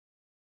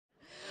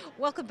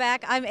Welcome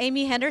back. I'm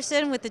Amy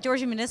Henderson with the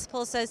Georgia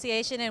Municipal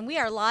Association, and we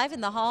are live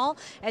in the hall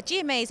at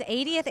GMA's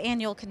 80th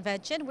annual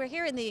convention. We're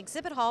here in the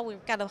exhibit hall.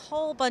 We've got a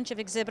whole bunch of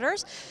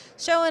exhibitors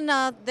showing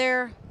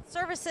their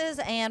services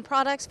and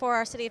products for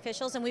our city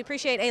officials, and we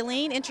appreciate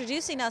Aileen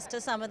introducing us to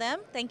some of them.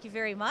 Thank you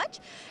very much.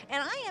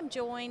 And I am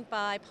joined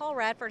by Paul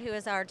Radford, who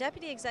is our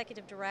Deputy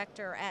Executive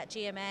Director at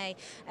GMA,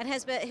 and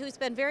who's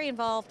been very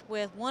involved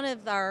with one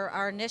of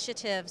our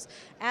initiatives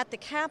at the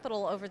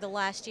Capitol over the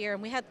last year,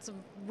 and we've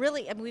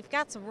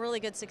got some really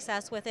good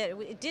success with it.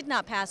 It did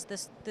not pass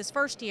this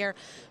first year,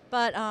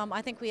 but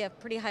I think we have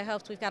pretty high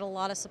hopes. We've got a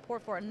lot of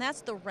support for it, and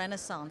that's the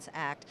Renaissance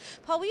Act.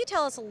 Paul, will you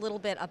tell us a little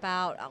bit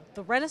about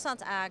the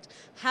Renaissance Act,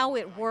 how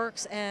it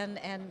works, and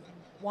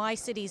why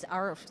cities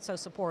are so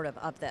supportive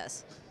of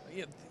this?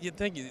 Yeah,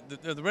 thank you.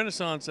 The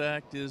Renaissance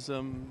Act is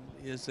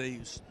a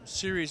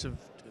series of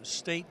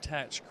state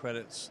tax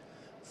credits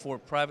for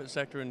private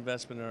sector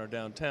investment in our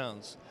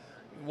downtowns.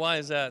 Why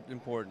is that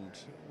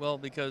important? Well,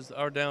 because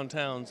our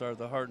downtowns are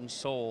the heart and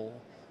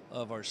soul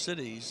of our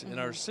cities, and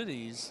our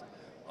cities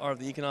are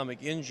the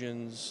economic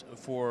engines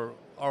for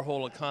our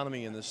whole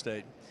economy in the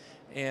state.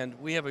 And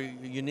we have a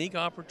unique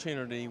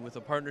opportunity with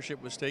a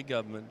partnership with state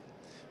government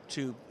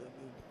to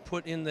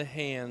put in the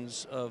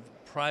hands of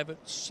private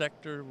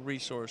sector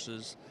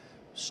resources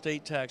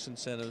state tax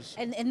incentives.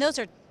 And those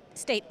are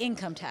state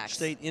income tax.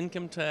 State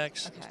income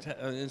tax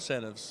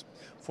incentives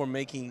for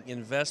making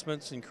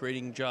investments and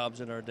creating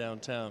jobs in our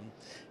downtown.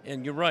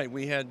 And you're right,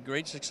 we had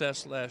great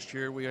success last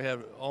year. We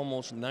had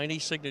almost 90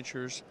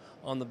 signatures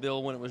on the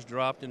bill when it was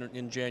dropped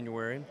in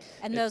January.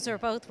 And those are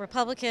both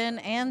Republican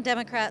and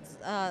Democrat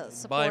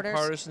supporters.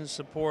 Bipartisan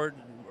support,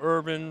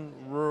 urban,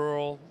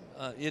 rural.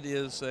 It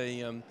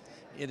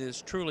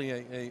is truly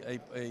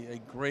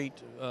a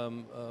great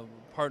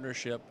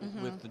partnership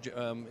with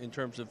in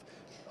terms of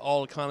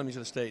all economies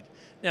of the state.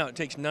 Now, it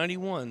takes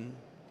 91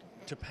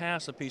 to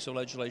pass a piece of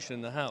legislation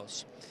in the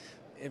House.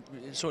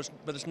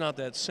 But it's not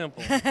that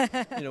simple.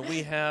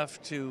 We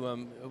have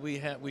to.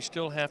 We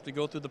still have to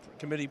go through the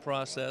committee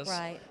process.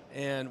 Right.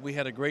 And we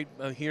had a great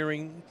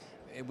hearing.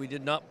 We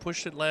did not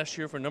push it last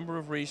year for a number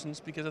of reasons,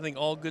 because I think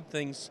all good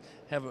things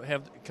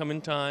have come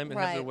in time and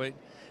have their weight.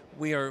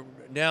 We are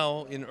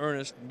now in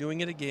earnest doing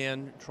it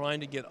again,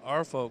 trying to get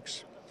our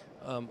folks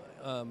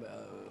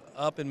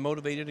up and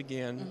motivated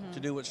again to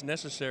do what's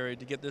necessary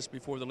to get this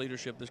before the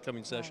leadership this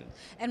coming session.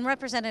 And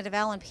Representative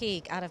Alan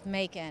Peake out of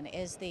Macon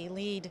is the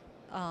lead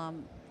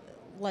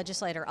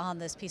legislator on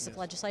this piece of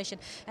legislation.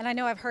 And I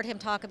know I've heard him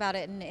talk about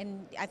it,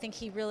 and I think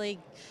he really,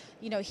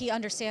 he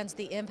understands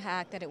the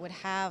impact that it would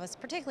have,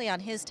 particularly on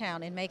his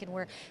town in Macon,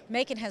 where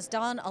Macon has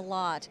done a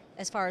lot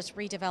as far as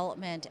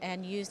redevelopment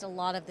and used a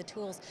lot of the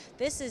tools.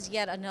 This is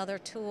yet another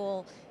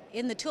tool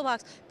in the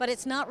toolbox, but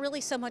it's not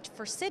really so much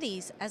for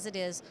cities as it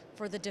is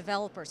for the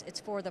developers. It's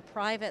for the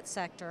private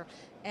sector.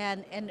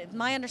 And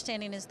my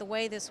understanding is the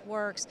way this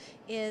works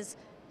is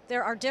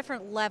there are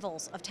different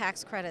levels of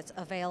tax credits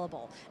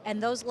available,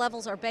 and those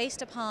levels are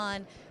based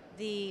upon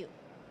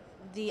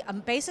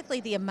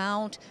basically the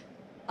amount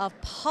of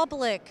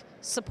public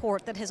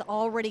support that has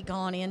already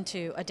gone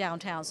into a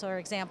downtown. So, for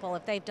example,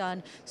 if they've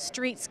done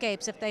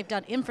streetscapes, if they've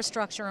done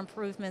infrastructure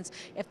improvements,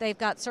 if they've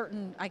got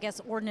certain,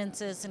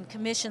 ordinances and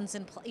commissions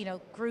and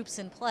groups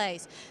in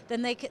place,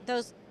 then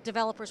those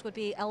developers would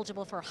be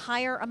eligible for a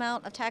higher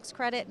amount of tax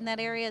credit in that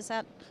area. Is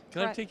that correct?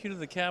 Can I take you to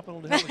the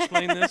Capitol to help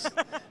explain this?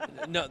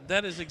 No,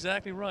 that is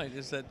exactly right.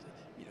 Is that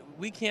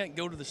we can't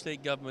go to the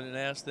state government and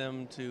ask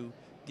them to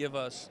give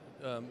us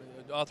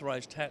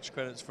authorized tax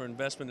credits for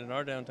investment in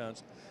our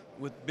downtowns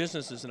with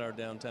businesses in our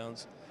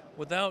downtowns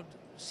without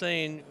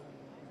saying,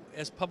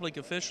 as public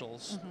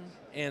officials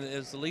and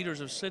as the leaders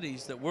of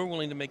cities, that we're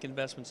willing to make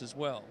investments as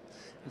well.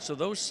 And so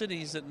those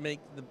cities that make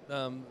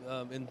the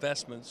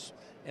investments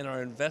and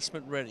are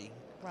investment ready,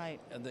 right,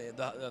 and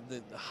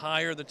the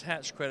higher the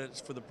tax credits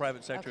for the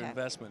private sector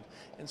investment.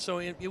 And so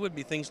it would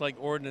be things like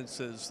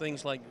ordinances,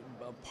 things like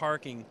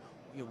parking,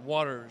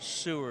 water,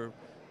 sewer,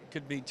 it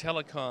could be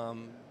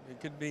telecom, it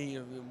could be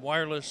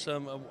wireless.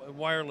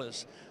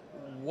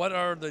 What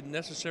are the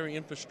necessary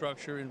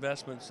infrastructure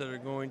investments that are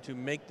going to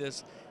make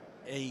this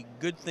a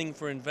good thing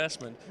for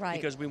investment? Right.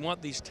 Because we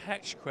want these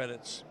tax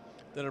credits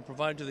that are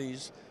provided to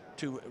these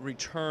to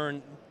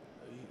return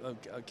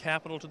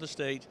capital to the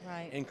state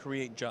and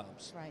create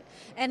jobs. Right.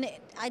 And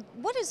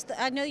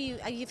I know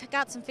you've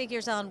got some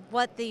figures on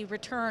what the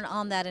return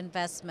on that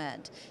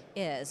investment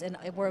is, and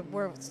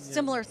where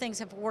similar things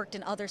have worked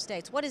in other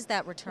states. What is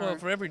that return? Well,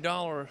 for every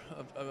dollar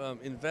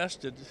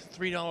invested,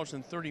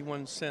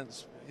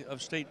 $3.31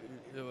 of state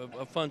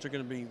of funds are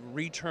going to be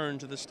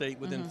returned to the state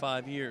within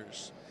 5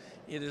 years.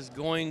 It is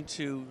going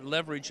to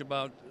leverage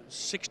about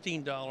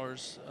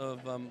 $16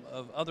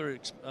 of other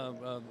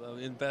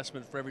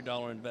investment for every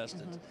dollar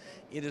invested.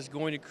 It is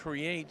going to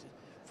create,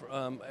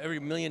 every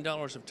 $1 million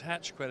of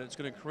tax credit, it's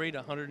going to create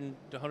 100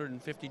 to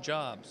 150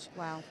 jobs.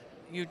 Wow.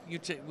 We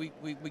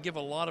give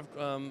a lot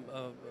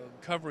of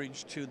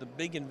coverage to the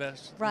big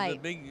investors,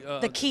 right?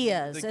 The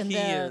Kias, the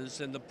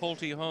Kias and the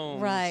Pulte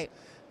homes, right?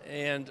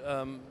 And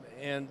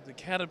and the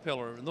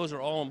Caterpillar. And those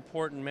are all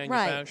important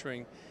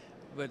manufacturing.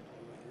 But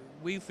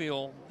we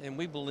feel and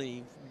we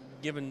believe,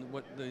 given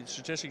what the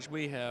statistics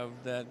we have,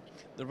 that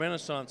the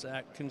Renaissance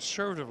Act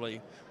conservatively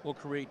will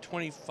create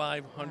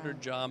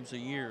 2,500 jobs a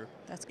year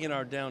in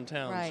our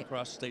downtowns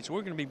across the state. So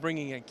we're going to be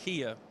bringing a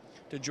Kia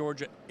to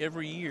Georgia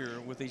every year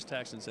with these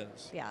tax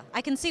incentives. Yeah,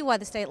 I can see why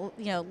the state,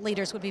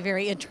 leaders would be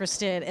very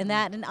interested in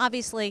that, and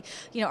obviously,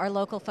 our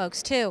local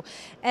folks too.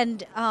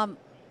 And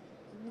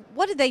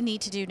what do they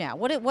need to do now?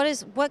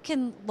 What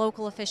can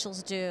local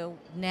officials do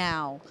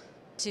now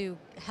to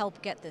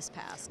help get this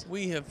passed?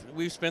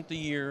 We've spent the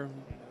year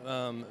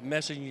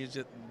messaging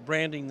it,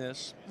 branding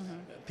this.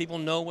 People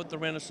know what the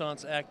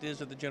Renaissance Act is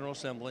at the General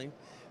Assembly.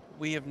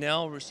 We have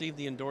now received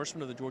the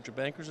endorsement of the Georgia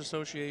Bankers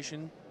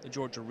Association, the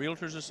Georgia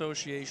Realtors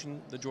Association,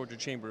 the Georgia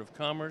Chamber of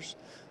Commerce,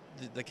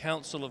 the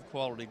Council of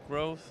Quality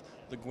Growth,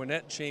 the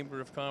Gwinnett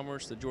Chamber of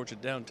Commerce, the Georgia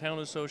Downtown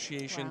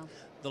Association. Wow.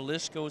 The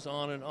list goes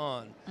on and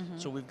on.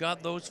 So we've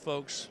got those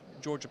folks.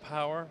 Georgia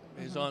Power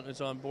is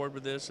on board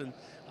with this, and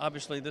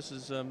obviously this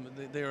is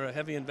they're a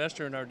heavy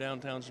investor in our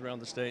downtowns around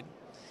the state.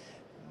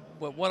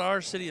 But what our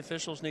city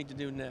officials need to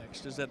do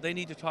next is that they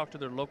need to talk to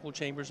their local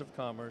chambers of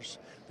commerce.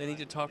 They need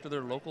to talk to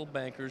their local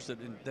bankers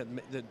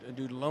that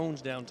do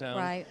loans downtown.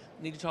 Right.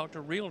 They need to talk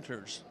to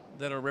realtors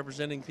that are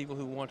representing people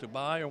who want to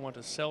buy or want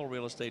to sell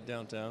real estate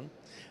downtown.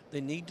 They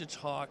need to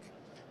talk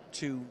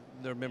to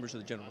their members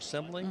of the General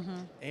Assembly,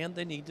 and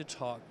they need to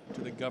talk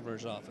to the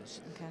governor's office.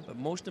 Okay. But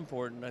most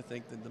important, I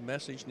think that the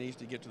message needs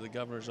to get to the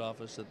governor's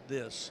office that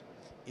this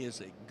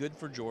is good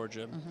for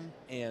Georgia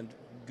and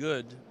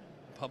good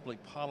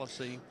public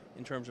policy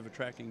in terms of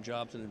attracting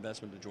jobs and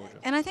investment to Georgia.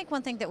 And I think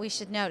one thing that we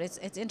should note,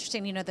 it's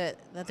interesting,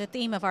 the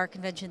theme of our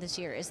convention this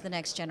year is the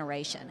next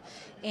generation.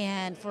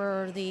 And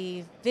for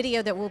the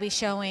video that we'll be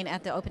showing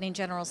at the opening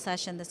general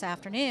session this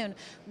afternoon,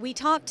 we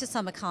talked to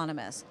some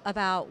economists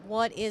about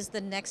what is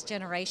the next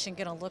generation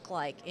going to look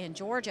like in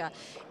Georgia.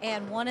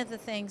 And one of the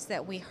things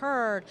that we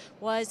heard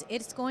was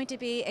it's going to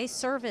be a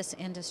service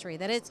industry,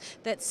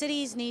 that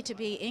cities need to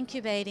be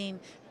incubating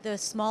the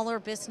smaller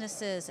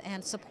businesses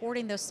and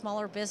supporting those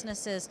smaller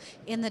businesses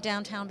in the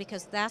downtown,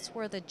 because that's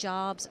where the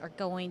jobs are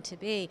going to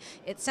be.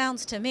 It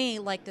sounds to me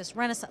like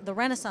the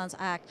Renaissance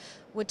Act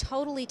would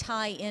totally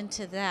tie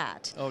into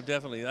that. Oh,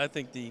 definitely. I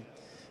think the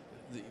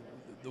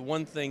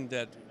one thing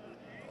that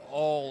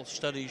all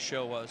studies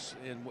show us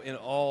in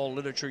all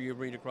literature you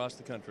read across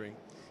the country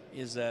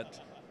is that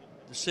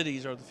the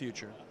cities are the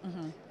future,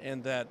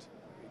 and that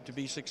to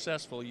be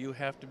successful you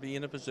have to be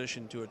in a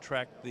position to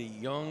attract the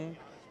young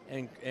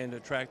and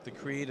attract the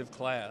creative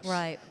class.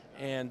 Right.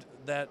 And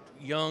that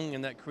young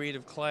and that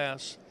creative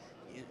class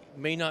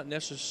may not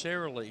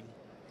necessarily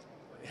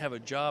have a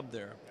job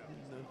there,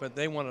 but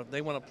they want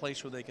a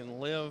place where they can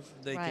live.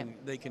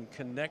 They can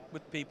connect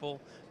with people.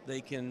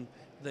 They can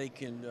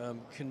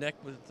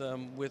connect with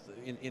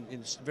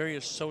in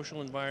various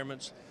social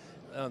environments.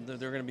 They're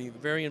going to be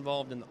very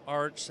involved in the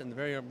arts and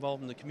very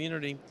involved in the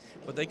community,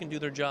 but they can do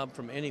their job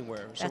from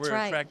anywhere. So we're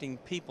attracting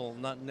people,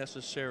 not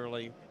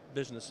necessarily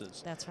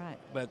businesses. That's right.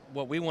 But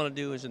what we want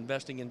to do is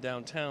investing in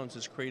downtowns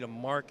is create a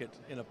market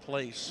in a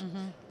place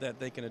that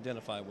they can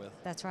identify with.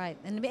 That's right.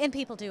 And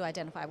people do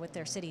identify with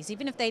their cities,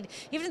 even if they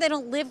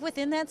don't live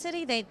within that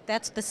city.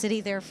 That's the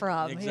city they're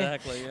from.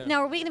 Exactly. Yeah.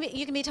 Now,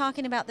 you can be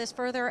talking about this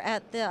further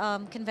at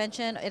the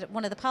convention at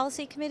one of the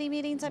policy committee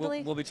meetings, I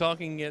believe. We'll be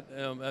talking at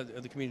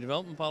the Community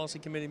Development Policy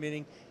Committee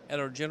meeting. At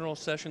our general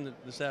session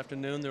this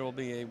afternoon, there will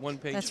be a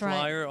one-page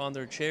flyer on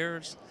their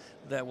chairs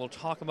that will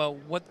talk about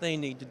what they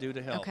need to do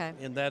to help. Okay.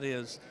 And that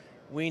is,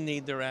 we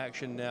need their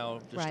action now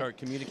to start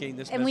communicating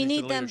this and message we to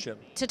need the leadership.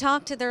 them to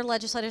talk to their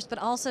legislators, but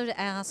also to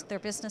ask their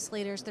business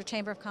leaders, their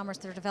Chamber of Commerce,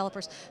 their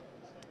developers,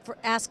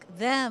 ask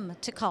them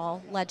to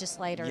call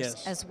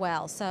legislators as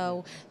well.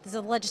 So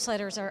the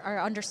legislators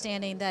are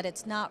understanding that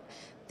it's not,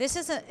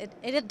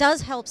 it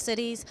does help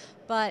cities,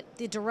 but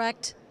the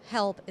direct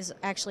help is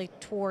actually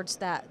towards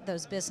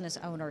those business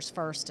owners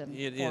first and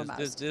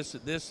foremost.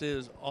 This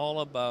is all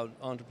about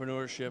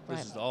entrepreneurship.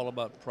 This is all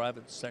about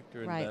private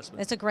sector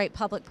investment. It's a great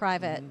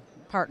public-private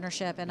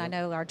partnership, and I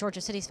know our Georgia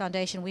Cities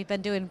Foundation, we've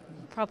been doing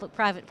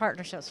public-private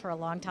partnerships for a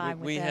long time.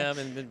 We have,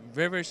 and been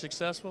very, very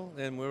successful,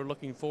 and we're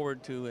looking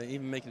forward to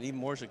even making it even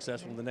more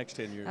successful in the next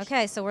 10 years.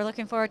 Okay, so we're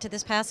looking forward to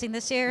this passing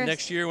this year.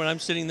 Next year, when I'm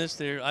sitting this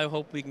there, I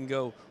hope we can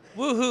go,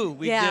 woohoo,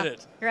 we did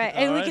it. Right,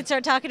 and we can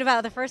start talking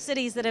about the first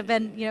cities that have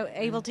been,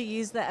 able to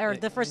use that, or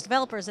the first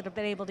developers that have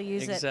been able to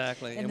use it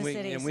in the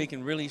cities. And we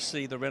can really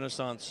see the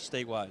Renaissance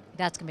statewide.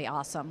 That's going to be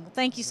awesome. Well,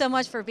 thank you so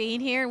much for being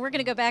here. We're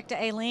going to go back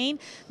to Aileen,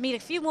 meet a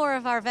few more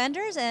of our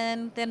vendors,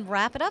 and then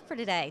wrap it up for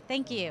today.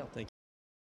 Thank you. Thank you.